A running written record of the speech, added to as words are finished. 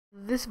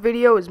This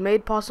video is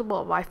made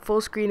possible by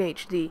Fullscreen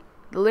HD.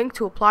 The link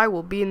to apply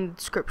will be in the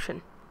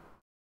description.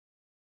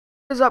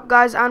 What is up,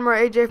 guys? Anwar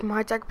AJ from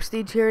High Tech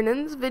Prestige here, and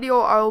in this video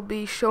I'll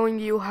be showing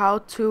you how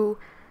to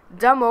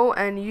demo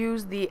and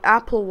use the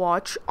Apple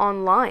Watch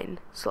online.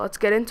 So let's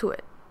get into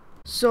it.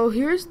 So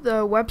here's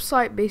the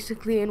website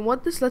basically, and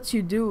what this lets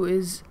you do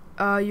is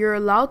you're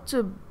allowed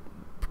to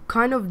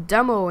kind of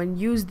demo and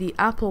use the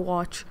Apple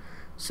Watch.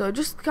 So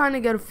just kind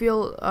of get a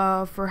feel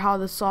for how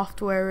the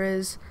software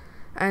is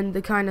and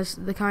the kind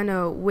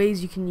of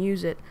ways you can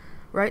use it,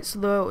 right?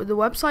 So the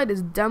website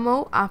is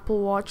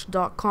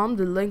demoapplewatch.com.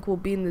 The link will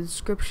be in the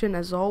description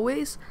as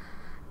always.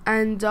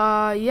 And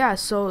yeah,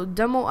 so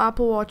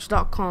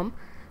demoapplewatch.com.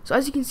 So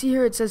as you can see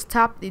here, it says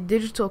tap the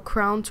digital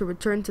crown to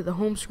return to the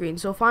home screen.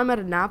 So if I'm at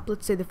an app,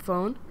 let's say the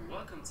phone,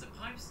 welcome to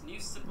Pipes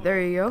News Support.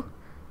 there you go,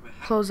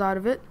 close out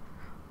of it.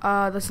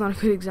 That's not a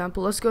good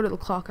example. Let's go to the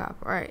clock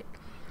app. Alright,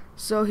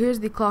 so here's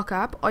the clock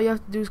app. All you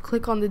have to do is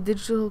click on the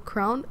digital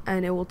crown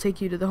and it will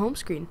take you to the home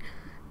screen.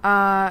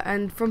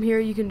 And from here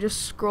you can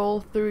just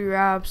scroll through your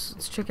apps.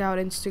 Let's check out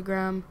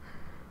Instagram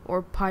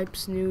or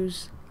Pipes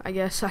News. I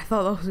guess I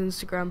thought that was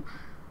Instagram.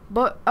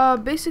 But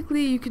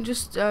basically you can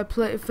just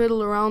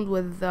fiddle around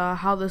with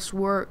how this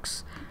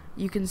works.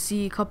 You can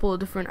see a couple of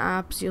different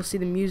apps. You'll see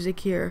the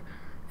music here.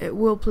 It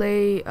will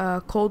play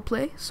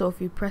Coldplay, so if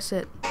you press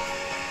it,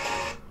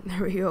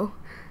 there we go.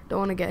 Don't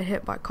want to get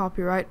hit by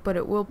copyright, but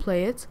it will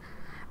play it.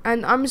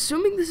 And I'm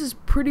assuming this is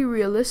pretty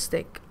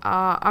realistic.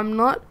 I'm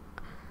not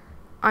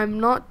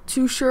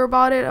too sure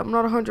about it. I'm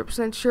not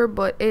 100% sure,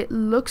 but it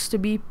looks to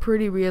be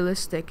pretty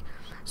realistic.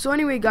 So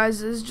anyway,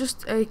 guys, this is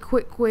just a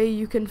quick way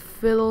you can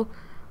fiddle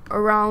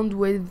around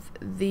with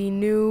the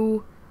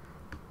new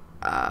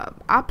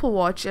Apple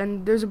Watch,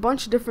 and there's a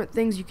bunch of different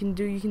things you can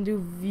do. You can do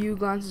view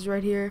glances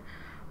right here.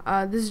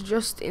 This is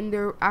just in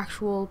their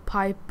actual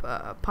pipe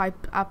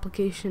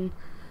application.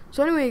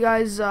 So anyway,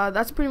 guys,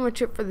 that's pretty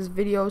much it for this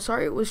video.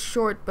 Sorry it was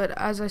short, but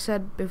as I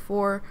said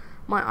before,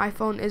 my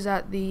iPhone is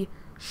at the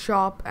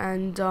shop,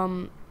 and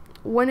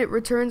when it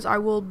returns I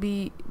will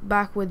be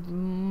back with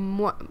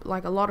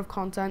a lot of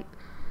content,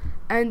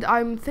 and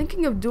I'm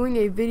thinking of doing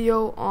a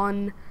video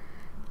on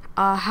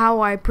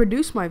how I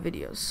produce my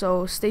videos,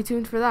 so stay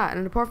tuned for that.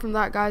 And apart from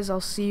that, guys,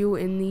 I'll see you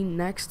in the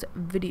next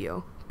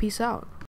video. Peace out.